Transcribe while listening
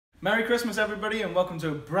Merry Christmas, everybody, and welcome to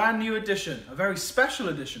a brand new edition, a very special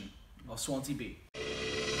edition of Swansea Beat.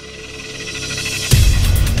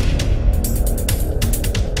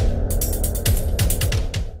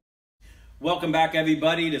 Welcome back,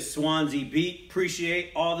 everybody, to Swansea Beat.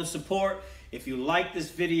 Appreciate all the support. If you like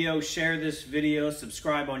this video, share this video,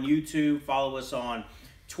 subscribe on YouTube, follow us on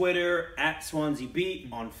Twitter at Swansea Beat,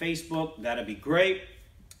 on Facebook. That'd be great.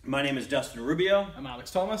 My name is Dustin Rubio. I'm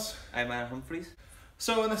Alex Thomas. I'm Anna Humphreys.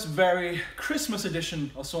 So in this very Christmas edition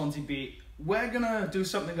of Swansea Beat, we're going to do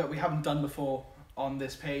something that we haven't done before on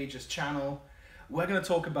this page, this channel. We're going to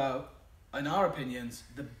talk about, in our opinions,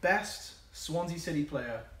 the best Swansea City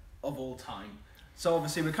player of all time. So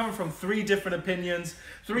obviously we're coming from three different opinions,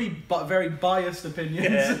 very biased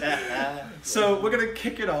opinions. So we're going to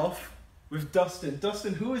kick it off with Dustin.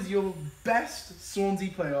 Dustin, who is your best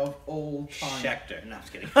Swansea player of all time? Schechter. No, I'm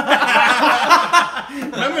just kidding.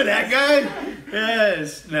 Remember that guy?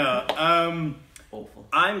 Yes. No. Awful.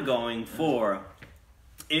 I'm going for...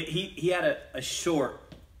 He had a short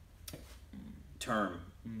term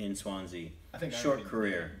in Swansea. I think short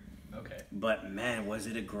career. Okay. But man, was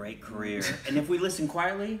it a great career. And if we listen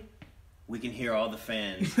quietly, we can hear all the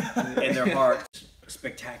fans in their hearts.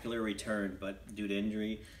 Spectacular return, but due to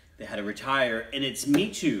injury, they had to retire. And it's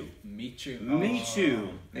Michu. Michu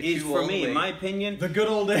is, for me, in my opinion, the good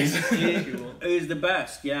old days. is the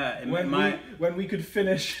best. Yeah. And when we could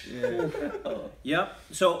finish. Yeah. Yep.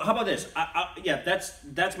 So how about this? Yeah,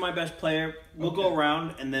 that's my best player. We'll go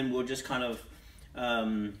around and then we'll just kind of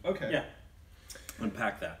yeah,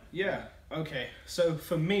 unpack that. Yeah. Okay. So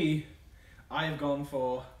for me, I have gone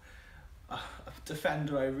for a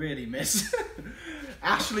defender I really miss.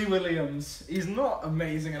 Ashley Williams. He's not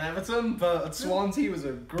amazing at Everton, but at Swansea he was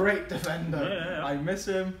a great defender. Yeah. I miss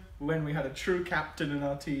him. When we had a true captain in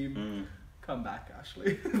our team. Come back,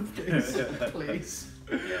 Ashley. Please. Please.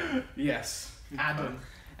 Yeah. Yes. Adam.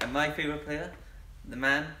 And my favourite player, the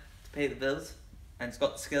man to pay the bills and has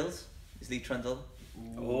got the skills, is Lee Trundle.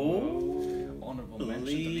 Oh. Honourable mention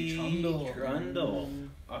to Lee Trundle.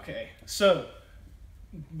 Okay, so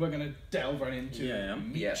we're gonna delve right into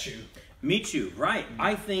Michu. Michu, right?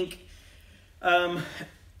 I think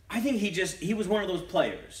he was one of those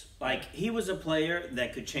players. Like, he was a player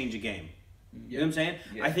that could change a game. You know what I'm saying?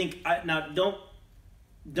 Yeah. I think now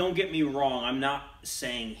don't get me wrong. I'm not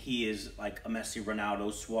saying he is like a Messi,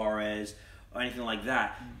 Ronaldo, Suarez, or anything like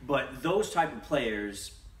that. But those type of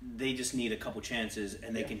players, they just need a couple chances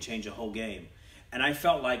and they can change a whole game. And I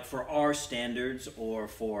felt like for our standards or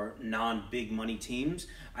for non-big money teams,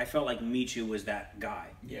 I felt like Michu was that guy.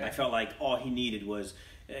 Yeah. I felt like all he needed was,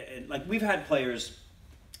 like, we've had players,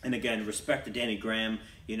 and again, respect to Danny Graham.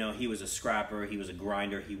 You know, he was a scrapper, he was a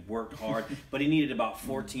grinder, he worked hard, but he needed about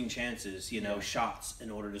 14 chances, shots in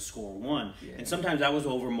order to score one. Yeah. And sometimes that was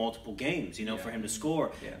over multiple games, for him to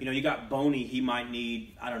score. Yeah. You know, you got Boney, he might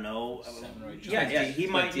need, I don't know. 7 or 8 Yeah, he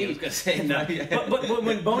might need. But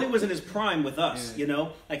when Boney was in his prime with us,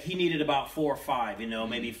 like, he needed about 4 or 5,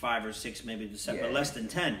 maybe 5 or 6, maybe 7, but less than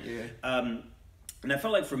 10. Yeah. And I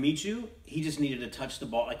felt like for Michu, he just needed to touch the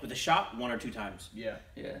ball, like with a shot, 1 or 2 times. Yeah.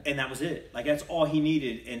 And that was it. Like, that's all he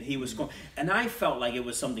needed, and he was scoring. And I felt like it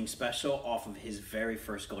was something special off of his very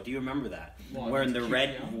first goal. Do you remember that? Wearing the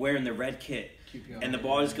red kit, and the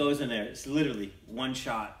ball just goes in there. It's literally one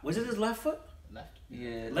shot. Was it his left foot? Left.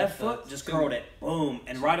 Yeah. Left foot, just curled it, boom.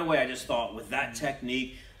 And right away, I just thought, with that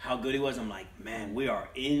technique, how good he was. I'm like, man, we are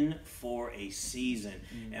in for a season.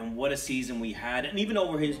 And what a season we had. And even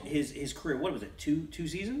over his career, what was it, two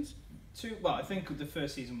seasons? Well, I think the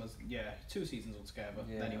first season was 2 seasons altogether.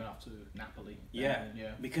 Yeah. Then he went off to Napoli. Yeah.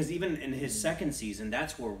 Yeah. Because even in his second season,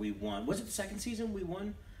 that's where we won. Was it the second season we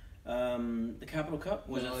won the Capital Cup?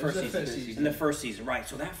 Was it the first season? In the first season, right.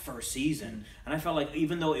 So that first season, and I felt like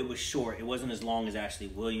even though it was short, it wasn't as long as Ashley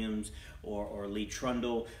Williams or Lee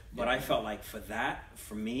Trundle, but I felt like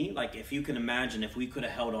for me, like, if you can imagine, if we could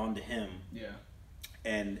have held on to him,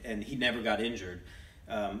 and he never got injured,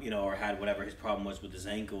 or had whatever his problem was with his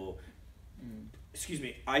ankle, excuse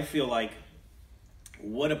me, I feel like,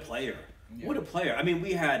 what a player. What a player. I mean,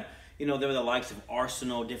 we had, there were the likes of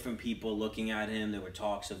Arsenal, different people looking at him. There were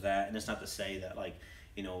talks of that. And it's not to say that, like,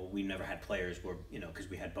 we never had players where, because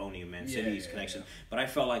we had Boney and Man City's connection. But I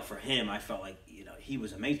felt like for him, he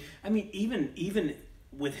was amazing. I mean, even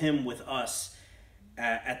with him, with us,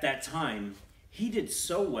 at that time, he did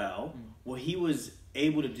so well where he was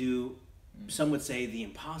able to do, some would say, the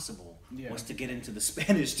impossible. Was to get into the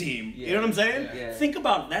Spanish team. You know what I'm saying? Yeah. Think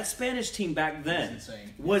about that Spanish team back then.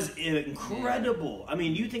 Was incredible. Yeah. I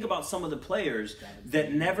mean, you think about some of the players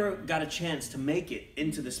that never got a chance to make it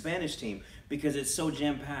into the Spanish team. because it's so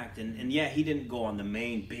jam-packed. And yeah, he didn't go on the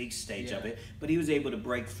main big stage of it, but he was able to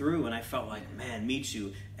break through, and I felt like, man,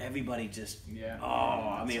 Michu, everybody just,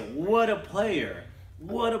 I mean, what a player.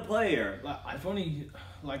 What a player. Like, I've only,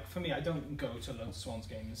 like, for me, I don't go to loads of Swans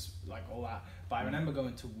games, like, all that, but I remember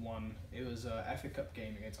going to one. It was a FA Cup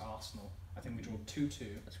game against Arsenal. I think we drew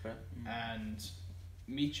 2-2. That's great. And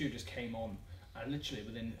Michu just came on, and literally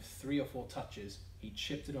within 3 or 4 touches, he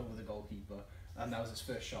chipped it over the goalkeeper, and that was his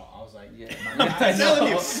first shot. I was like,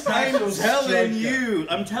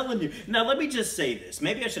 I'm telling you. Now, let me just say this.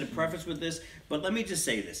 Maybe I should have prefaced with this, but let me just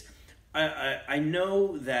say this. I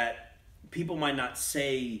know that people might not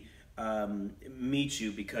say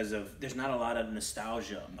Michu because of there's not a lot of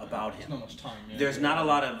nostalgia about him. There's not much time. There's not a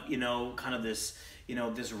lot of kind of this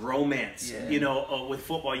this romance. With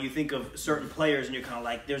football, you think of certain players and you're kind of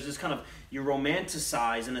like there's this kind of you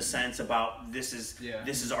romanticize in a sense about this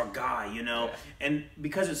is our guy, and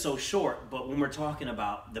because it's so short. But when we're talking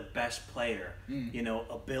about the best player,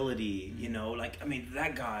 ability, I mean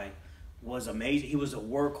that guy was amazing. He was a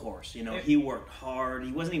workhorse, he worked hard.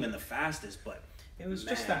 He wasn't even the fastest, but it was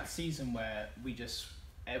just that season where we just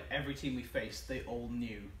every team we faced, they all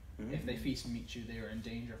knew if they faced Michu, they were in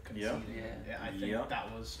danger of conceding. I think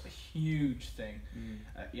that was a huge thing.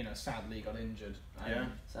 Sadly he got injured.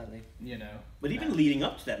 Sadly. But even leading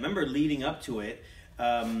up to that, remember leading up to it,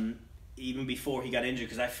 even before he got injured,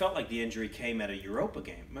 because I felt like the injury came at a Europa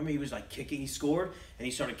game. Remember, he was like kicking, he scored, and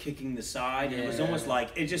he started kicking the side. And it was almost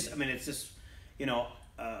like it's just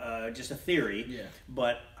a theory.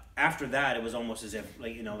 But after that, it was almost as if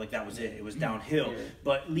like that was it. It was downhill.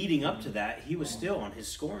 But leading up to that, he was still on his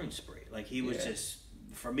scoring spree. Like he was just.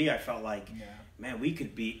 For me, I felt like, man, we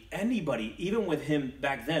could beat anybody, even with him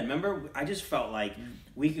back then. Remember, I just felt like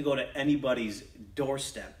we could go to anybody's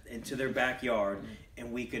doorstep into their backyard.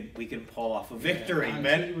 And we could pull off a victory,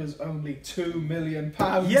 man. He was only £2 million.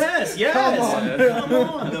 Yes, come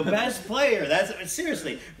on, the best player. That's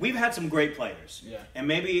seriously. We've had some great players, and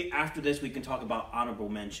maybe after this we can talk about our honorable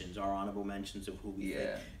mentions of who we think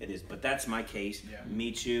it is. But that's my case.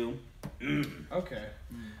 Michu. Okay,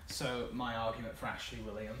 so my argument for Ashley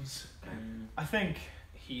Williams. I think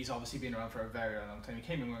he's obviously been around for a very long time. He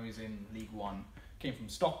came in when he was in League One. Came from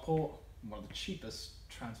Stockport, one of the cheapest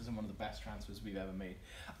transfers and one of the best transfers we've ever made.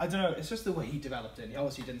 I don't know, it's just the way he developed in. He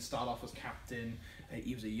obviously didn't start off as captain.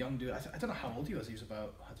 He was a young dude. I don't know how old he was. He was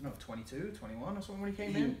about, 22, 21 or something when he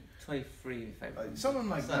came in. 23, something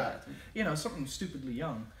like that. Something stupidly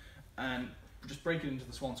young. And just breaking into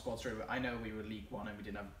the Swan squad straight away. I know we were League One and we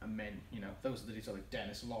didn't have a men, those are the details like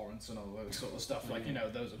Dennis Lawrence and all those sort of stuff.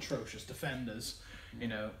 Those atrocious defenders,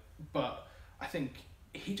 But I think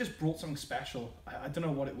he just brought something special. I don't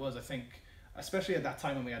know what it was. I think, especially at that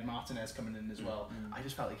time when we had Martinez coming in as well, I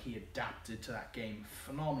just felt like he adapted to that game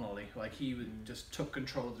phenomenally. Like he just took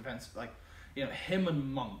control of the defense. Like, him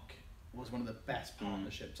and Monk was one of the best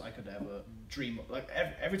partnerships I could ever dream of. Like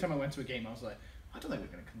every time I went to a game, I was like, I don't think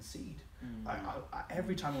we're going to concede.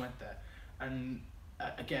 Every time I went there, and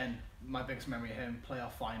again, my biggest memory of him,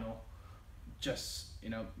 playoff final, just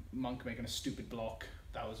Monk making a stupid block.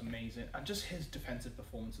 That was amazing. And just his defensive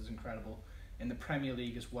performance is incredible. In the Premier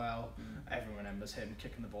League as well, everyone remembers him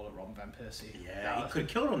kicking the ball at Robin Van Persie. Yeah, he could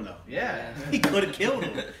have killed him though. Yeah. He could have killed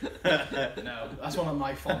him. No, that's one of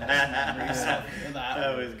my fondest memories of that.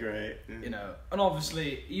 That was great. And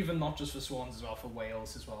obviously, even not just for Swans as well, for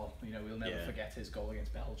Wales as well, we'll never forget his goal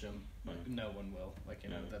against Belgium. No one will.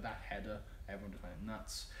 That header, everyone just went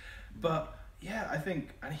nuts. But yeah, I think,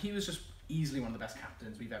 and he was just easily one of the best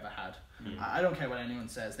captains we've ever had. I don't care what anyone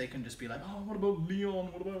says. They can just be like, oh, what about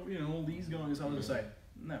Leon? What about all these guys? I'll just say,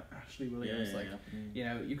 no, Ashley Williams.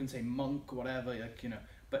 You can say Monk, whatever.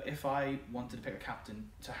 But if I wanted to pick a captain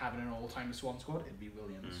to have in an all-time Swan squad, it'd be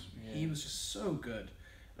Williams. He was just so good.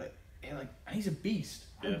 And he's a beast.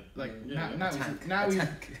 Now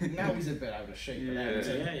he's a bit out of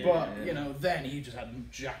shape. But then he just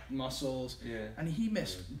had jacked muscles. And he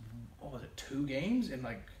missed, what was it, 2 games in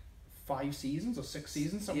 5 seasons or 6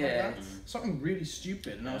 seasons, something like that. Something really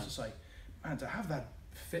stupid. And I was just like, man, to have that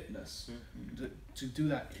fitness, to do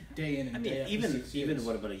that day in and day out. Even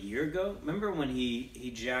what, about a year ago? Remember when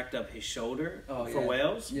he jacked up his shoulder for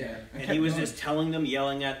Wales? Yeah. And he was just telling them,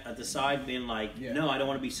 yelling at the side, being like, no, I don't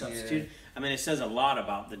want to be substituted. I mean, it says a lot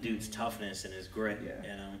about the dude's toughness and his grit,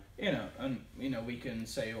 And, we can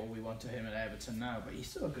say all we want to him at Everton now, but he's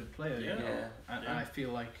still a good player, And I feel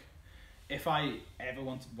like if I ever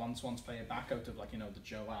wanted one Swans player back out of the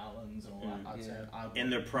Joe Allens and all that, I'd say in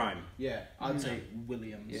their prime. Yeah, I'd say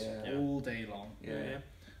Williams all day long.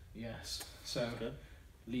 Yes. So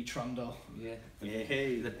Lee Trundle.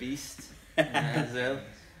 The beast as well.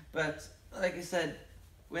 But like I said,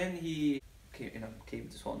 when he came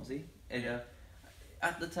to Swansea,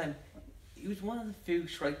 at the time, he was one of the few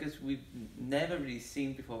strikers we've never really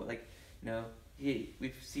seen before. Like,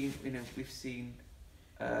 we've seen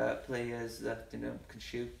players that can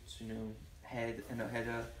shoot,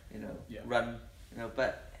 header, run,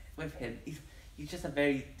 But with him, he's just a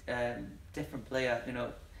very different player.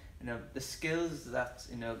 The skills that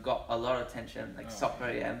got a lot of attention, like Soccer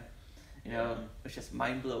AM, was just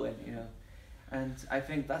mind blowing. And I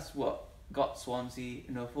think that's what got Swansea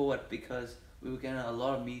forward, because we were getting a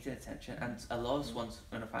lot of media attention, and a lot of Swans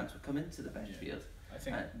fans would come into the bench field. I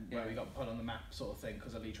think where we got put on the map, sort of thing,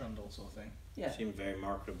 because of Lee Trundle, sort of thing. Yeah, seemed very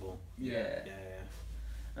marketable. Yeah.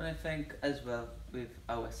 And I think as well with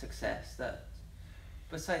our success, that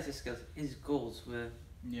besides his skills, his goals were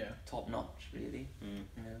top notch, really.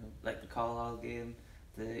 Like the Carlisle game,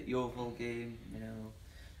 the Yeovil game,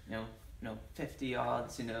 50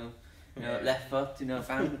 yards, left foot,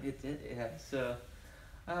 found hit it, So,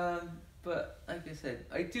 but like I said,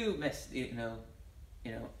 I do miss Lee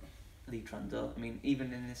Trundle. I mean,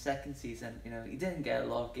 even in his second season, he didn't get a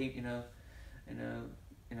lot of game, a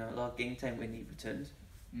lot of game time when he returned.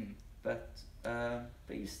 But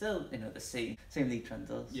he was still, the same Lee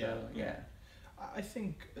Trundle. So, I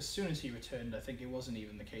think as soon as he returned, I think it wasn't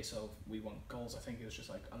even the case of we want goals. I think it was just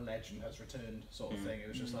like a legend has returned, sort of thing. It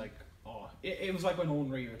was just like, it was like when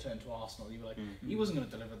Henry returned to Arsenal. You were like, he wasn't going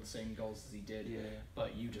to deliver the same goals as he did,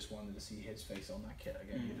 but you just wanted to see his face on that kit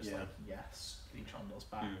again. You're just like, yes, Lee Trundle's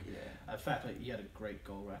back. Fair play, he had a great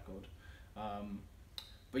goal record.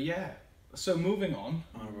 But yeah. So moving on.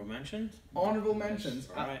 Honourable mentions? Honourable mentions.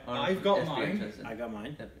 Right. I've got mine. I got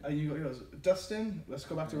mine. And you got yours. Dustin, let's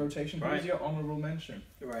go back to rotation. Right. Who's your honourable mention?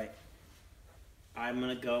 Right. I'm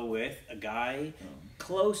going to go with a guy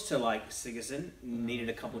close to like Sigurdsson, needed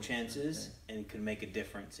a couple chances, and could make a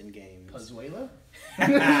difference in games. Pazuela?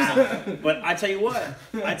 But I tell you what,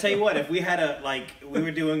 if we had we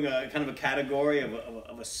were doing a kind of a category of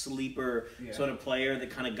a sleeper sort of player that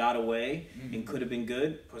kind of got away and could have been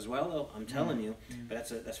good, Pazuela, I'm telling you, but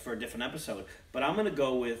that's for a different episode. But I'm going to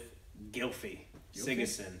go with Gylfi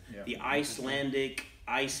Sigurdsson, the Icelandic,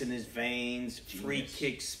 ice in his veins, free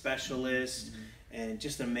kick specialist, and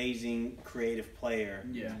just an amazing creative player.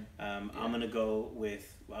 I'm going to go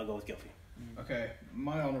with Gylfi. Okay,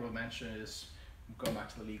 my honourable mention is going back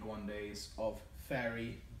to the League One days of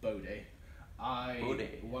Ferry Bode.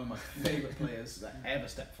 One of my favourite players that ever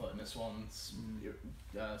stepped foot in the Swans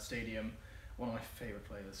stadium. One of my favourite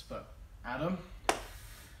players. But Adam,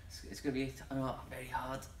 it's going to be very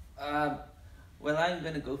hard. Well, I'm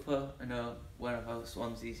going to go for one of our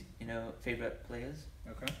Swansea's favourite players.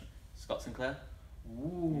 Okay. Scott Sinclair.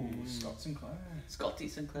 Ooh, Scott Sinclair. Scotty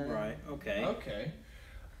Sinclair. Right. Okay. Okay.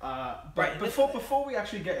 But before we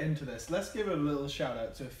actually get into this, let's give a little shout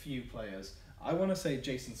out to a few players. I want to say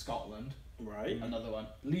Jason Scotland. Right. Another one.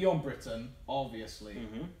 Leon Britton, obviously.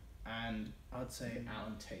 And I'd say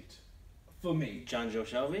Alan Tate. For me. John Joe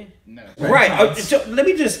Shelby? No. Right. So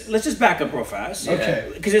let's just back up real fast.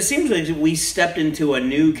 Okay. Because it seems like we stepped into a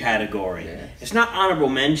new category. It's not honorable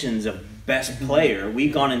mentions of best player.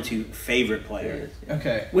 We've gone into favorite player.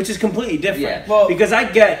 Okay. Which is completely different. Well, because I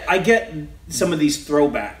get some of these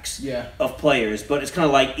throwbacks of players, but it's kind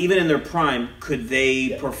of like even in their prime, could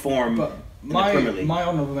they perform in the Premier League? My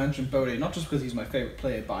honourable mention, Bode, not just because he's my favourite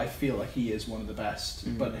player, but I feel like he is one of the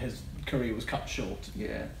best. But his career was cut short.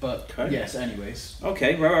 But yes, anyways.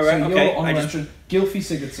 Okay, right. So okay. Your honourable mention, Gylfi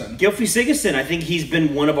Sigurdsson. Gylfi Sigurdsson, I think he's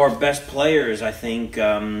been one of our best players. I think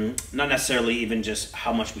not necessarily even just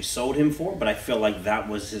how much we sold him for, but I feel like that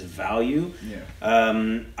was his value.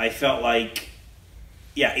 I felt like,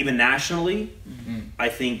 even nationally, I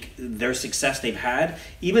think their success they've had,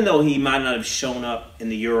 even though he might not have shown up in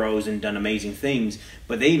the Euros and done amazing things,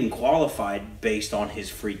 but they even qualified based on his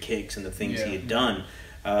free kicks and the things he had done.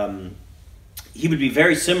 He would be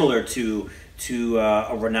very similar to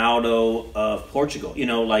a Ronaldo of Portugal,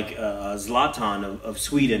 like Zlatan of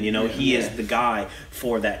Sweden. He is the guy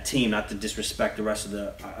for that team. Not to disrespect the rest of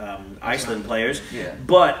the Iceland players,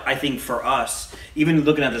 but I think for us, even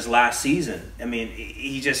looking at this last season, I mean,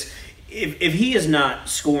 he just if he is not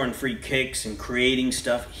scoring free kicks and creating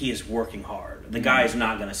stuff, he is working hard. The guy is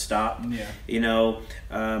not going to stop.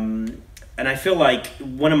 And I feel like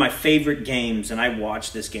one of my favorite games, and I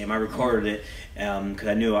watched this game, I recorded it because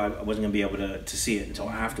I knew I wasn't going to be able to see it until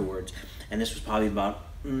afterwards. And this was probably about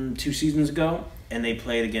 2 seasons ago, and they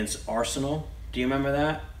played against Arsenal. Do you remember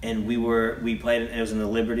that? And we played, and it was in the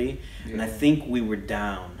Liberty, and I think we were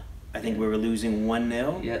down I think we were losing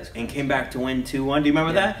 1-0 Yeah, and came back to win 2-1. Do you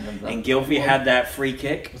remember that? Remember that? And Gylfi had that free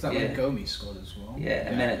kick. Was that when Gomi scored as well? Yeah,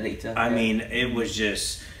 a minute later. I mean, it was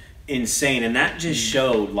just insane, and that just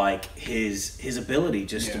showed like his ability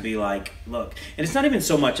just to be like, look. And it's not even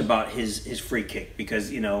so much about his free kick, because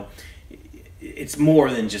you know it's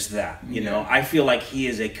more than just that. You know, I feel like he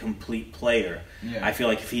is a complete player. I feel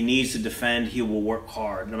like if he needs to defend, he will work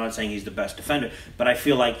hard. And I'm not saying he's the best defender, but I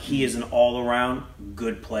feel like he is an all-around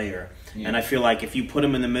good player. And I feel like if you put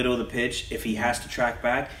him in the middle of the pitch, if he has to track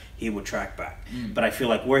back, he will track back. But I feel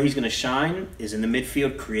like where he's going to shine is in the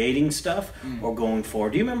midfield, creating stuff or going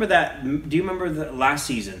forward. Do you remember that? Do you remember the last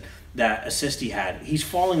season, that assist he had? He's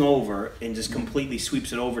falling over and just completely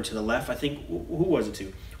sweeps it over to the left. I think, who was it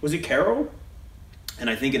to? Was it Carroll? And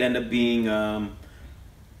I think it ended up being...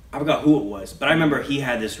 I forgot who it was, but I remember he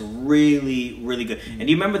had this really, really good. And do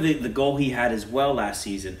you remember the goal he had as well last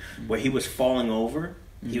season, where he was falling over?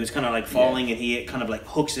 He was kind of like falling, and he kind of like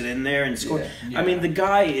hooks it in there and scores. I mean, the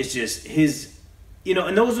guy is just his, you know.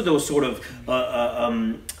 And those are those sort of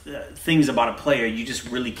things about a player you just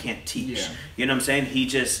really can't teach. You know what I'm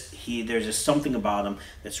saying? There's just something about him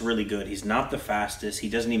that's really good. He's not the fastest. He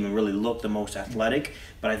doesn't even really look the most athletic,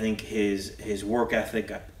 but I think his work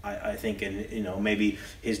ethic, I think, and you know, maybe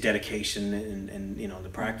his dedication and you know, the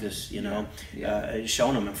practice, you know,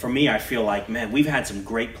 shown him. And for me, I feel like, man, we've had some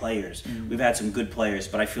great players. We've had some good players,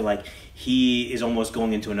 but I feel like he is almost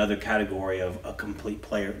going into another category of a complete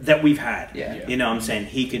player that we've had. You know what I'm saying?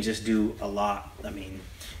 He could just do a lot. I mean,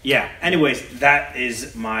 yeah. Anyways, that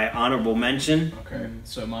is my honorable mention. Okay,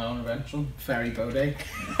 so my honorable mention, Ferry Bode.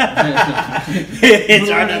 It's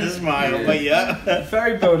hard to smile, but yeah.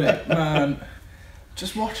 Ferry Bode, man,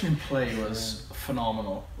 just watching him play was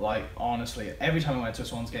phenomenal. Like, honestly, every time I went to a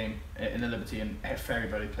Swans game in the Liberty and Ferry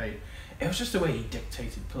Bode played, it was just the way he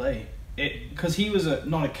dictated play. Because he was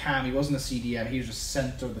not a cam, he wasn't a CDM, he was just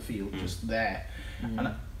centre of the field, just there.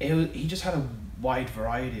 And he just had a wide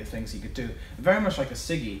variety of things he could do. Very much like a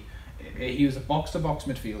Siggy. He was a box-to-box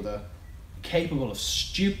midfielder, capable of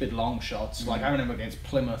stupid long shots. Like, I remember against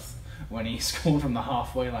Plymouth when he scored from the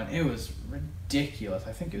halfway line. It was ridiculous.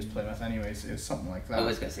 I think it was Plymouth anyways. It was something like that. I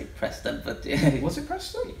was going to say Preston, but Was it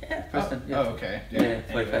Preston? Yeah, Preston. Oh, okay. Yeah,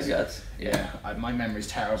 45 yards. Yeah, my memory's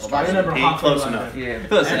terrible. But I remember halfway close line. enough. Yeah,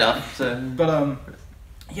 close enough. So. But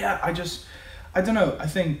yeah, I don't know. I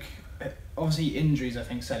think obviously injuries, I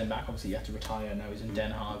think, set him back. Obviously, he had to retire. Now he's in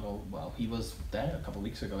Den Haag. Well, he was there a couple of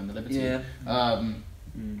weeks ago in the Liberty. Yeah.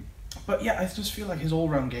 But yeah, I just feel like his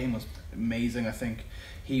all-round game was amazing. I think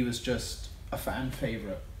he was just a fan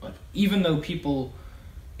favourite. Like, even though people,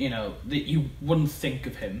 you know, that you wouldn't think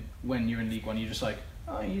of him when you're in League One, you're just like,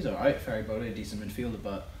 oh, he's alright, Ferry Bode, a decent midfielder.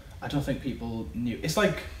 But I don't think people knew. It's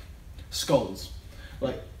like Scholes.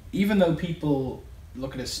 Like, even though people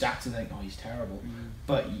look at his stats and think, oh, he's terrible,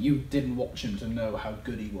 but you didn't watch him to know how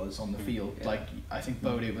good he was on the field. Like, I think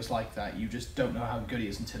Bode was like that. You just don't know how good he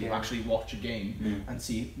is until you actually watch a game and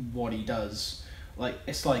see what he does. Like,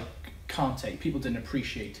 it's like Kante. People didn't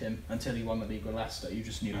appreciate him until he won the league with Leicester. You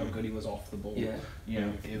just knew how good he was off the ball. You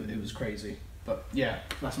know, it was crazy. But yeah,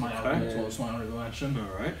 that's my honourable mention.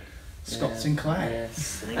 All right. Scott Sinclair.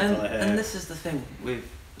 And this is the thing with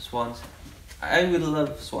Swans. I would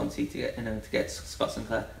love Swansea to get Scott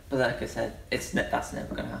Sinclair, but like I said, that's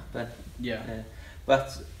never going to happen.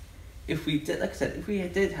 But if we did, like I said, if we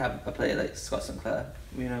did have a player like Scott Sinclair,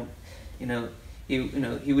 he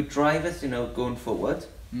would drive us, going forward.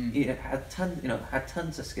 He had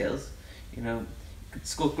tons of skills. Could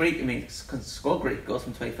score great. Could score great goals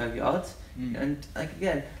from 25 yards. And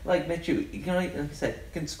like Mitchell, like I said,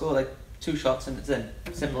 can score like 2 shots and it's in.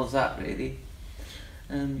 Simple as that, really.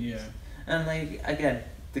 And like again,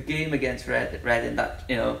 the game against Reading, that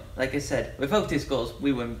like I said, without his goals,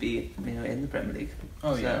 we wouldn't be in the Premier League.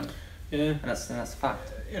 And that's a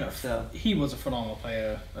fact. He was a phenomenal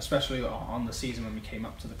player, especially on the season when we came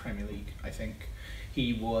up to the Premier League. I think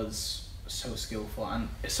he was so skillful, and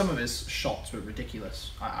some of his shots were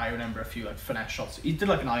ridiculous. I remember a few like finesse shots. He did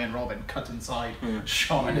like an Iron Robin cut inside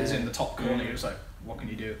shot, and it's in the top corner. He was like, what can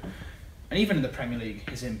you do? And even in the Premier League,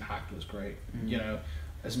 his impact was great.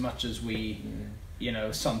 As much as we,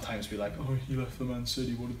 sometimes be like, oh, he left the Man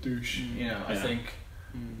City, what a douche. I think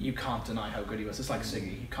you can't deny how good he was. It's like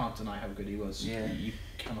Siggy, you can't deny how good he was. You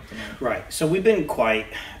cannot deny. Right, so we've been quite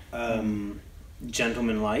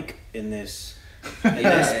gentlemanlike in this,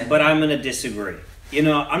 but I'm going to disagree.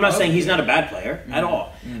 I'm not saying he's not a bad player at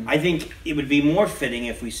all. I think it would be more fitting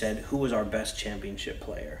if we said, who was our best championship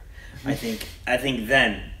player? I think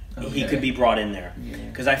then he could be brought in there.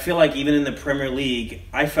 Because I feel like even in the Premier League,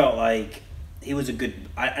 I felt like he was a good,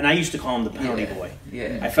 and I used to call him the penalty boy.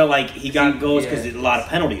 Yeah. I felt like he got goals because a lot of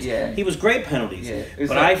penalties. Yeah. He was great penalties. Yeah.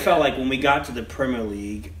 But I felt like when we got to the Premier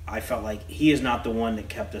League, I felt like he is not the one that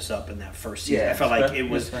kept us up in that first season. I felt like it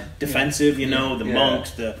was defensive, you know, the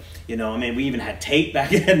monks, you know, I mean, we even had Tate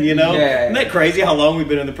back then, you know. Isn't that crazy how long we've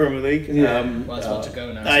been in the Premier League? Well, it's about to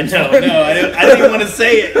go now. I know, no, I didn't even want to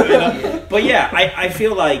say it. You know? But yeah, I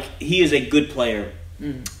feel like he is a good player.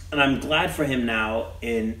 And I'm glad for him now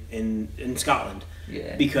in Scotland.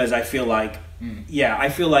 Yeah. Because I feel like, I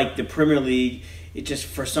feel like the Premier League, it just,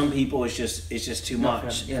 for some people, it's just too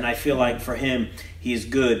much. And I feel like for him, he is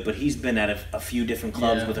good, but he's been at a few different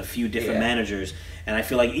clubs with a few different managers. And I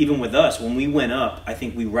feel like even with us, when we went up, I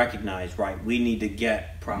think we recognized, right, we need to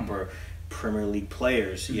get proper Premier League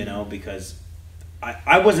players, you know, because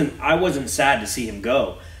I wasn't sad to see him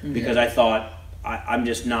go, because I thought, I'm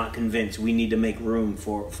just not convinced. We need to make room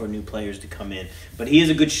for new players to come in. But he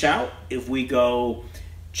is a good shout if we go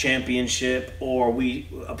championship or we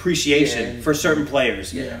appreciation for certain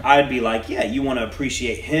players. I'd be like, you want to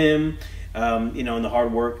appreciate him, you know, and the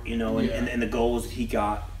hard work, you know, and the goals that he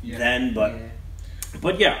got then. But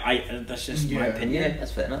that's just my opinion. Yeah,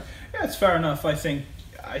 that's fair enough. Yeah, it's fair enough. I think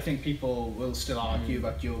people will still argue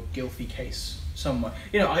about your Gylfi case somewhere.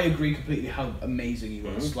 You know, I agree completely how amazing he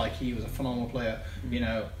was. Like, he was a phenomenal player, you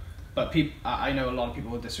know. But I know a lot of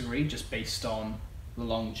people will disagree just based on the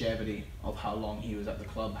longevity of how long he was at the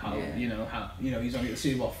club. You know he's only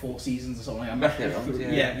seen 4 seasons or something like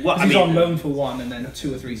that. Well, he's on loan for 1 and then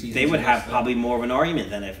 2 or 3 seasons. They would have probably more of an argument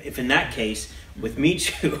than if in that case with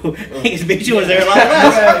Michu, because Michu was there a lot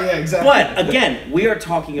less. Exactly. But again, we are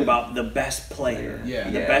talking about the best player,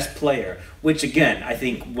 the best player. Which again, I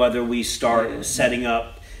think whether we start setting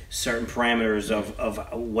up certain parameters of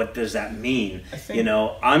what does that mean, you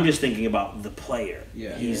know, I'm just thinking about the player.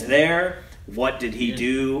 He's there. What did he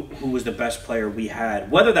do? Who was the best player we had?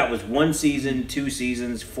 Whether that was 1 season, 2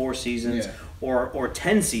 seasons, 4 seasons, or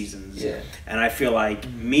 10 seasons. And I feel like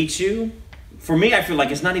Michu, for me, I feel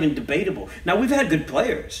like it's not even debatable. Now, we've had good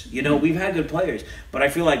players, you know, but I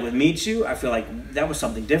feel like with Michu, I feel like that was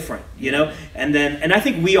something different, you know, and I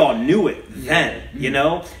think we all knew it then, you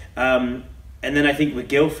know, and then I think with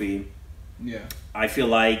Gylfi, I feel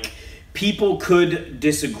like people could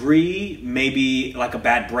disagree, maybe like a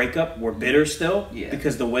bad breakup, we're bitter still,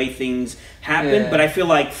 because the way things happen, but I feel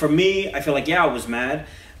like, for me, I feel like, I was mad,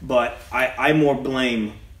 but I more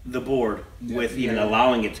blame the board with even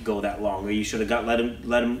allowing it to go that long, or you should have let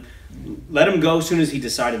him go as soon as he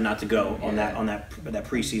decided not to go on that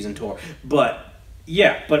preseason tour. But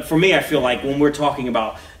for me, I feel like when we're talking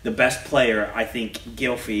about the best player, I think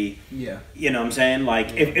Gylfi. You know what I'm saying?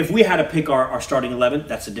 Like if we had to pick our starting 11,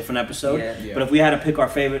 that's a different episode. But if we had to pick our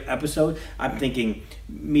favorite episode, I'm thinking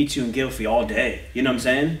Michu and Gylfi all day. You know what I'm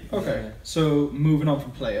saying? Okay. So moving on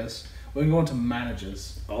from players, we're going to go on to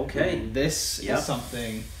managers. Okay. This is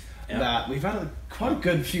something that we've had quite a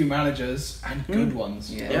good few managers and good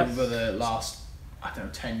ones over the last,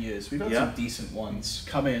 10 years. We've had some decent ones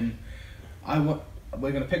come in.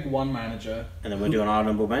 We're going to pick one manager. And then we'll do an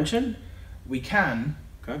honorable mention? We can.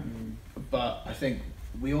 Okay. But I think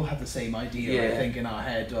we all have the same idea, I think, in our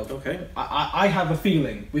head. I have a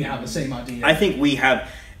feeling we have the same idea. I think we have...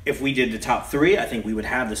 If we did the top 3, I think we would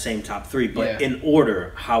have the same top 3. But in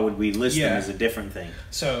order, how would we list them is a different thing.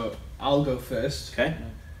 So I'll go first. Okay.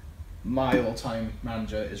 My all-time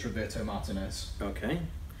manager is Roberto Martinez. Okay.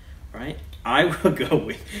 Right. I will go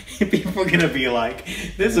with... People are going to be like,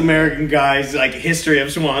 this American guy's like history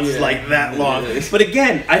of Swans is like that long. But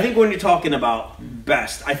again, I think when you're talking about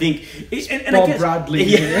best, I think... And Bob Bradley.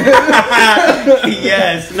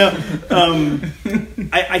 Yes. No.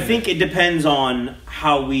 I think it depends on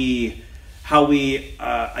how we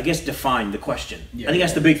I guess define the question. I think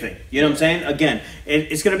that's the big thing. You know what I'm saying? Again,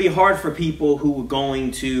 it's going to be hard for people who are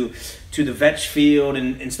going to the Vetch field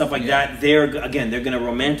and stuff like that. They're going to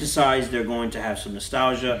romanticize. They're going to have some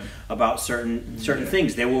nostalgia about certain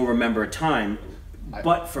things. They will remember a time.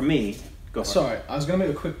 But for me, go ahead. Sorry, I was going to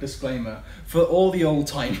make a quick disclaimer. For all the old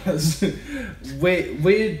timers,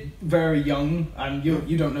 we're very young, and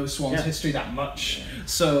you don't know Swans history that much.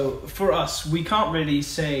 So for us, we can't really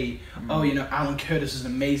say, oh, you know, Alan Curtis is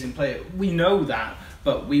an amazing player. We know that,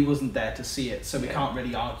 but we wasn't there to see it, so we can't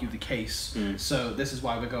really argue the case. So this is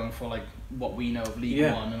why we're going for like what we know of League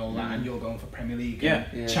One and all that, and you're going for Premier League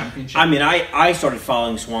and Championship. I mean, I started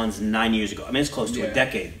following Swans 9 years ago. I mean, it's close to a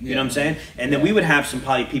decade. You know what I'm saying? And then we would have some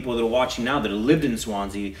probably people that are watching now that have lived in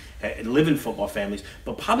Swansea, live in football families,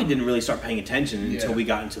 but probably didn't really start paying attention until we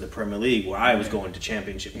got into the Premier League, where I was going to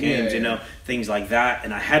Championship games, you know, things like that,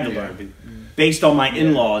 and I had to learn. Based on my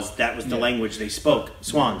in-laws, that was the language they spoke,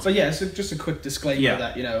 Swans. But yeah, so just a quick disclaimer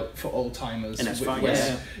that, you know, for old timers, and that's fine.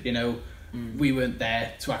 You know, we weren't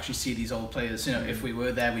there to actually see these old players. You know, if we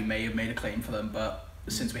were there, we may have made a claim for them, but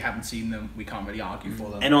since we haven't seen them, we can't really argue for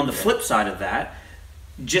them. And on the flip side of that,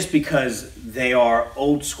 just because they are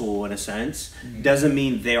old school in a sense doesn't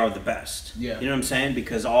mean they are the best. You know what I'm saying?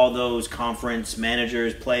 Because all those conference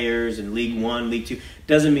managers, players in League One, League Two,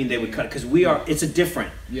 doesn't mean they would cut, because we are. It's a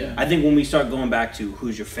different. I think when we start going back to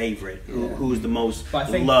who's your favorite, who's the most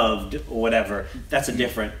loved or whatever, that's a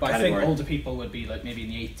different But category. I think older people would be like maybe in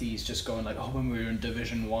the 80s just going like, oh, when we were in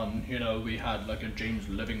Division 1, you know, we had like a James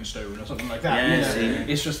Livingstone or something like that. You know?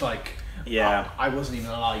 It's just like, I wasn't even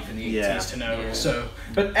alive in the 80s to know. So,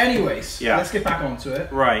 but anyways, let's get back onto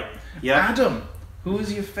it. Right. Yeah. Adam, who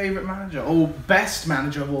is your favourite manager or best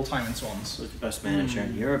manager of all time in Swans? Who's the best manager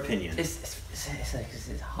in your opinion? It's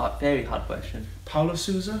a hard, very hard question. Paulo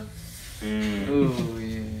Sousa? Oh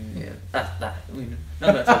yeah. That we're not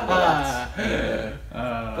gonna talk about that.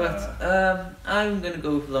 But I'm gonna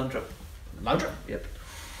go with Laudrup. Laudrup? Yep.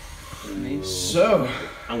 So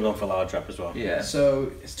I'm going for Laudrup as well. Yeah.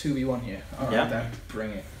 So it's 2v1 here. Alright then,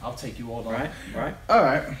 bring it. I'll take you all on. Right.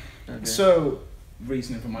 Alright. Okay. So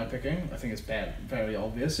reasoning for my picking, I think it's very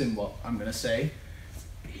obvious in what I'm gonna say.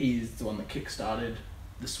 He's the one that kick-started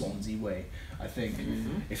the Swansea way. I think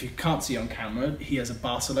if you can't see on camera, he has a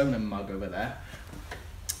Barcelona mug over there.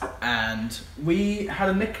 And we had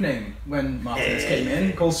a nickname when Martinez came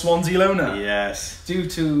in called Swansea Loner. Yes. Due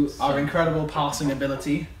to our incredible passing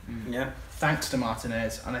ability. Yeah. Thanks to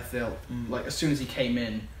Martinez. And I feel like as soon as he came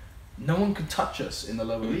in, no one could touch us in the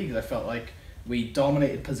lower leagues. I felt like we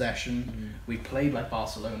dominated possession. We played like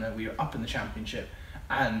Barcelona. We were up in the Championship.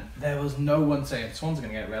 And there was no one saying Swans are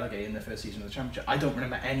going to get relegated in the first season of the Championship. I don't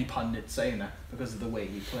remember any pundit saying that because of the way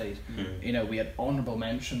we played. You know, we had honourable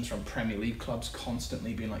mentions from Premier League clubs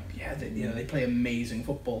constantly being like, they play amazing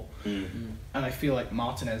football. And I feel like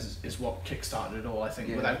Martinez is what kick-started it all. I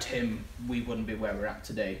think without him, we wouldn't be where we're at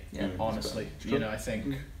today, honestly. You know, I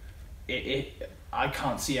think I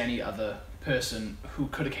can't see any other person who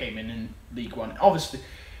could have came in League One. Obviously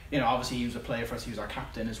he was a player for us, he was our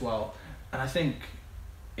captain as well. And I think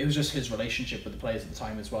it was just his relationship with the players at the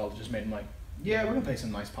time as well that just made him like, we're going to play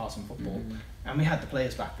some nice passing football. And we had the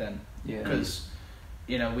players back then. Because,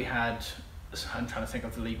 you know, we had, I'm trying to think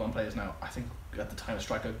of the League One players now. I think at the time, a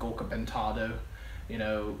striker, Gorka Bentado. You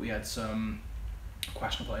know, we had some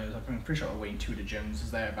questionable players. I'm pretty sure Wayne Tudor-Jones was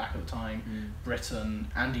there back at the time. Britton,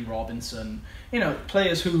 Andy Robinson. You know,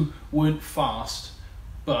 players who weren't fast,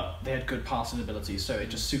 but they had good passing ability, so it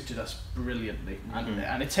just suited us brilliantly.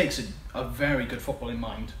 And it takes a very good footballing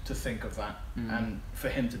mind to think of that. And for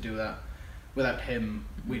him to do that, without him,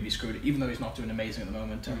 we'd be screwed, even though he's not doing amazing at the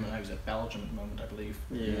moment. I mean, he was at Belgium at the moment, I believe.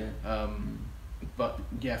 But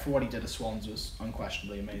yeah, for what he did at Swans was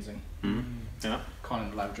unquestionably amazing.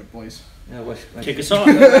 Colin Laudrup, boys. Kick us off.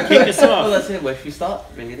 Kick us off. Well, that's it. Where should we start,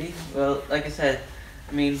 really? Well, like I said,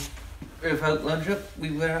 I mean, without Laudrup,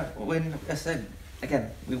 we wouldn't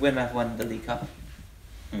have won the League Cup.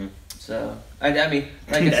 So, I mean,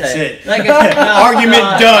 like I That's said... it. Like I said,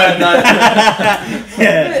 Argument done.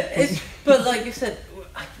 But like I said,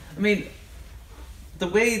 I mean, the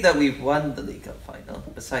way that we've won the League Cup final,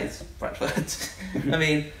 besides Bradford, I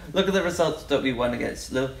mean, look at the results that we won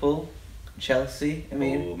against Liverpool, Chelsea, I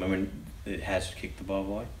mean... Oh, remember it has to kick the ball,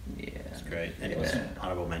 boy? Yeah. That's great. And it was an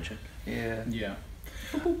honourable mention. Yeah. Yeah.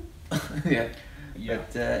 But,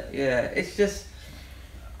 it's just...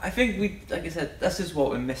 I think like I said, this is what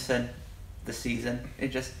we're missing this season.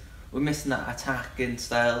 We're missing that attacking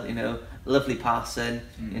style, you know, lovely passing,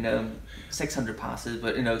 you know, 600 passes,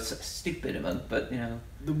 but, you know, stupid amount, but, you know.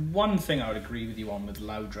 The one thing I would agree with you on with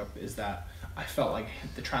Laudrup is that I felt like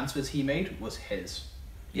the transfers he made was his.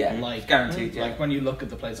 Yeah, like guaranteed. Like when you look at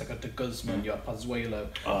the players like a De Guzman, you have Pazuello,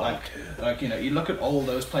 like you know, you look at all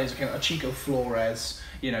those players that came out, Chico Flores,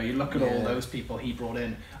 you know, you look at all those people he brought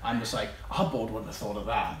in. I'm just like, our board wouldn't have thought of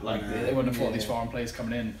that. Like they wouldn't have thought of these foreign players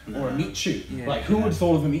coming in, or a Michu. Like who would have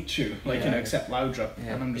thought of a Michu? Like you know, except Laudrup.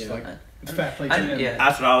 And I'm just like, fair play to him.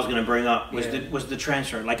 That's what I was going to bring up was the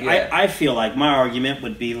transfer. Like I feel like my argument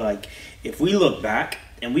would be like, if we look back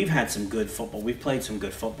and we've had some good football. We've played some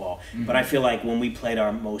good football. But I feel like when we played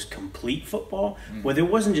our most complete football, where there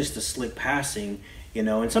wasn't just the slick passing, you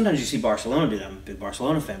know, and sometimes you see Barcelona do that. I'm a big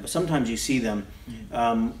Barcelona fan, but sometimes you see them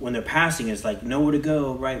when they're passing, it's like nowhere to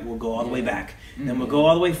go, right? We'll go all the way back. Then we'll go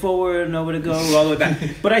all the way forward, nowhere to go, all the way back.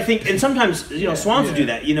 But I think, and sometimes, you know, Swans will do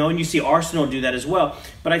that, you know, and you see Arsenal do that as well.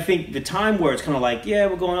 But I think the time where it's kind of like, yeah,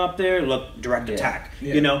 we're going up there, look, direct attack,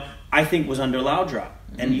 you know, I think was under Laudrup.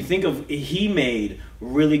 And you think of, he made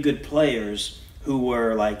really good players who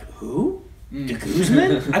were like, who? De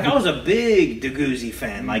Guzman? Like, I was a big De Guzzi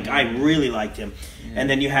fan. Like, I really liked him. And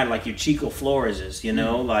then you had, like, your Chico Flores's, you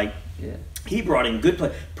know, like, he brought in good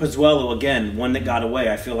play. Pozuelo, again, one that got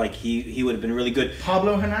away. I feel like he would have been really good.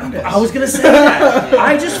 Pablo Hernandez. I was going to say that.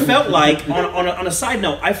 I just felt like, on a side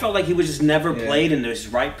note, I felt like he was just never played in his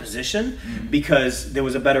right position because there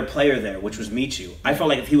was a better player there, which was Michu. I felt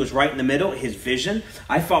like if he was right in the middle, his vision,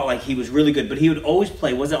 I felt like he was really good. But he would always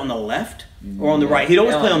play, was it on the left or on the right? He'd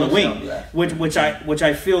always play on the wing, which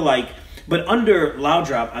I feel like, but under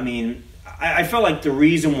Laudrup, I mean, I felt like the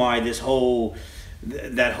reason why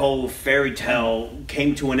that whole fairy tale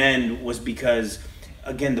came to an end was because,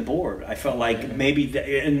 again, the board. I felt like maybe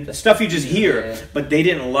and stuff you just hear, but they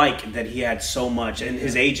didn't like that he had so much, and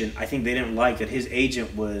his agent. I think they didn't like that his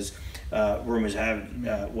agent was. Rumors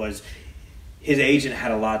have was his agent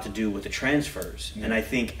had a lot to do with the transfers, and I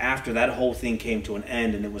think after that whole thing came to an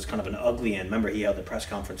end, and it was kind of an ugly end. Remember, he held the press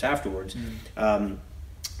conference afterwards.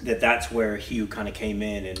 That's where Hugh kind of came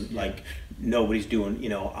in and like nobody's doing, you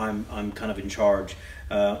know, I'm kind of in charge.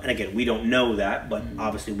 And again, we don't know that, but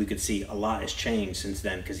obviously we could see a lot has changed since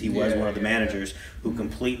then because he was one of the managers who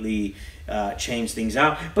completely changed things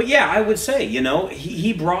out. But yeah, I would say, you know,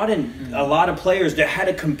 he brought in a lot of players that had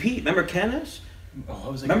to compete. Remember Kenneth?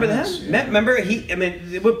 Remember that? Yeah. Remember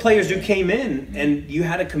what players who came in and you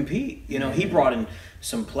had to compete. You know, he brought in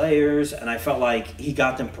some players, and I felt like he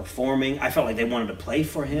got them performing. I felt like they wanted to play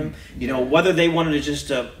for him. You know, whether they wanted to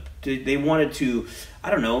just they wanted to, I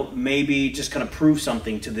don't know, maybe just kind of prove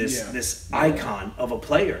something to this icon of a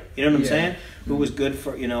player. You know what I'm saying? Who was good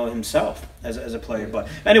for, you know, himself as a player. But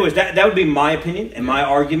anyways, that would be my opinion and my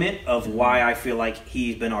argument of why I feel like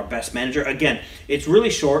he's been our best manager. Again, it's really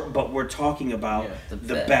short, but we're talking about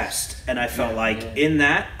the best. And I felt like in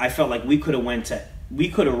that, I felt like we could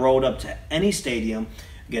have rolled up to any stadium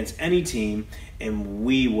against any team, and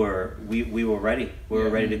we were ready. We were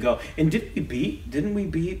ready to go. And didn't we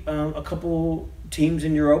beat a couple teams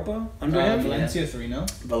in Europa under him? Valencia 3-0.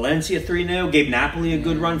 Valencia 3-0. Gave Napoli a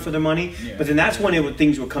good run for their money. But then that's when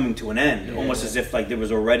things were coming to an end, almost as if like there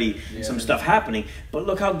was already some stuff happening. But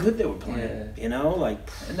look how good they were playing. You know, like,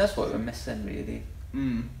 and that's what we're missing, really.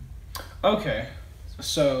 Okay,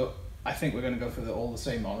 so I think we're going to go for all the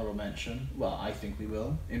same honourable mention. Well, I think we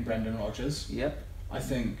will, in Brendan Rodgers. Yep. I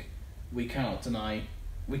think we cannot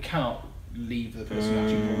leave the person who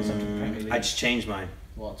actually brought us up to the Premier League. I just changed mine.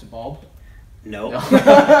 What, to Bob? No.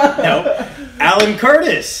 No. Alan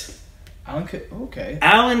Curtis. Okay.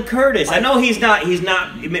 Alan Curtis. I know he's not,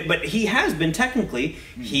 but he has been technically,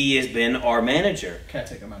 he has been our manager.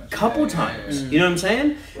 Caretaker manager. Couple times. You know what I'm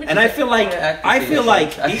saying? And I feel like,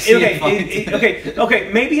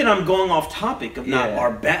 okay, maybe and I'm going off topic of not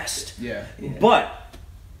our best. But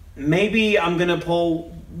maybe I'm going to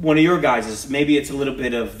pull one of your guys', maybe it's a little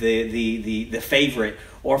bit of the favorite.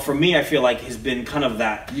 Or for me, I feel like has been kind of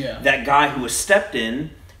that guy who has stepped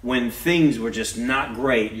in when things were just not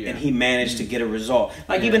great and he managed to get a result.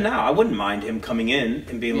 Like even now, I wouldn't mind him coming in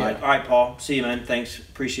and being like, all right, Paul, see you, man. Thanks.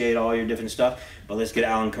 Appreciate all your different stuff. But let's get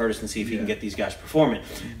Alan Curtis and see if he can get these guys performing.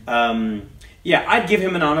 Yeah, I'd give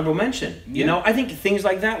him an honorable mention. You know, I think things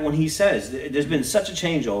like that when he says, there's been such a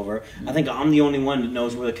changeover, I think I'm the only one that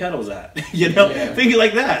knows where the kettle's at. You know, thinking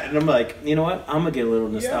like that. And I'm like, you know what? I'm going to get a little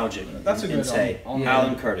nostalgic that's and say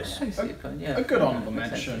Alan Curtis. A good honorable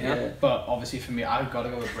mention. But obviously for me, I've got to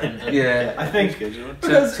go with Brendan. I think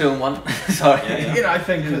 2-1. Sorry. You know, I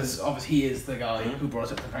think because obviously he is the guy who brought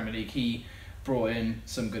us up to the Premier League. He brought in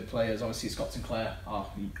some good players. Obviously, Scott Sinclair,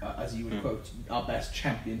 as you would quote, our best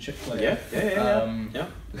championship player.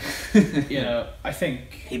 You know, I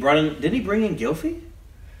think he brought in. Did he bring in Gylfi?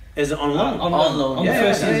 Is it on loan? On loan. On the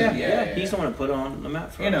first season. He's the one to put on the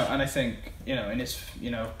map for us. You know, and I think in his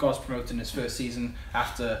God's promoted in his first season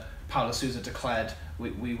after Paulo Sousa declared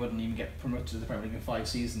we wouldn't even get promoted to the Premier League in 5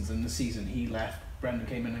 seasons. And the season he left, Brendan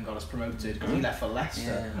came in and got us promoted because he left for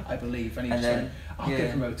Leicester, I believe, and he just went, I'll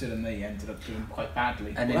get promoted, and they ended up doing quite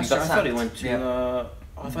badly. And Leicester, I thought he went to.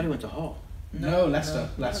 I thought he went to Hull. No, Leicester.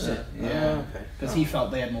 Yeah, because he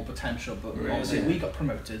felt they had more potential, but obviously we got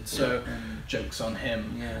promoted, so jokes on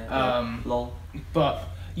him. Lol. But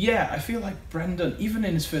Yeah, I feel like Brendan, even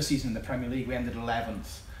in his first season in the Premier League, we ended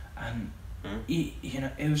 11th, and he,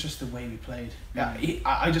 it was just the way we played. Yeah,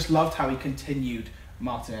 I just loved how he continued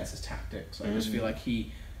Martinez's tactics. I just feel like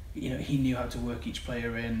he knew how to work each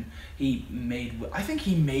player in. I think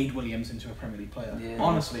he made Williams into a Premier League player. Yeah.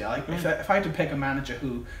 Honestly, if I had to pick a manager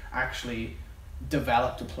who actually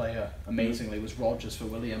developed a player amazingly, was Rodgers for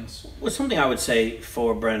Williams. Well, something I would say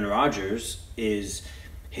for Brendan Rodgers is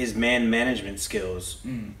his man management skills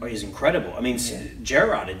is incredible. I mean,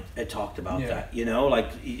 Gerrard had talked about that, like,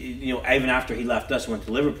 even after he left us and went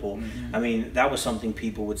to Liverpool, I mean, that was something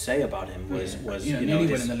people would say about him was nearly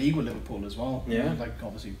winning the league with Liverpool as well. Yeah. Like,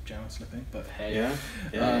 obviously, Gerrard slipping, but hey.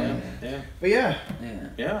 But yeah.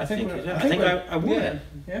 I think I would.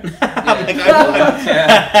 Yeah.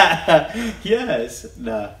 Yes.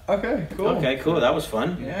 Nah. Okay, cool. Okay, cool. That was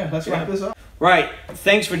fun. Yeah, let's wrap this up. Right.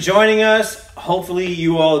 Thanks for joining us. Hopefully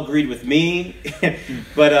you all agreed with me.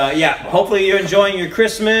 But hopefully you're enjoying your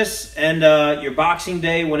Christmas and your Boxing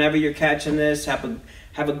Day whenever you're catching this. Have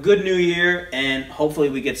a good New Year, and hopefully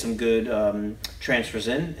we get some good transfers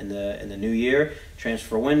in the new year.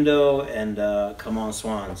 Transfer window, and come on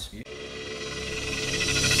Swans.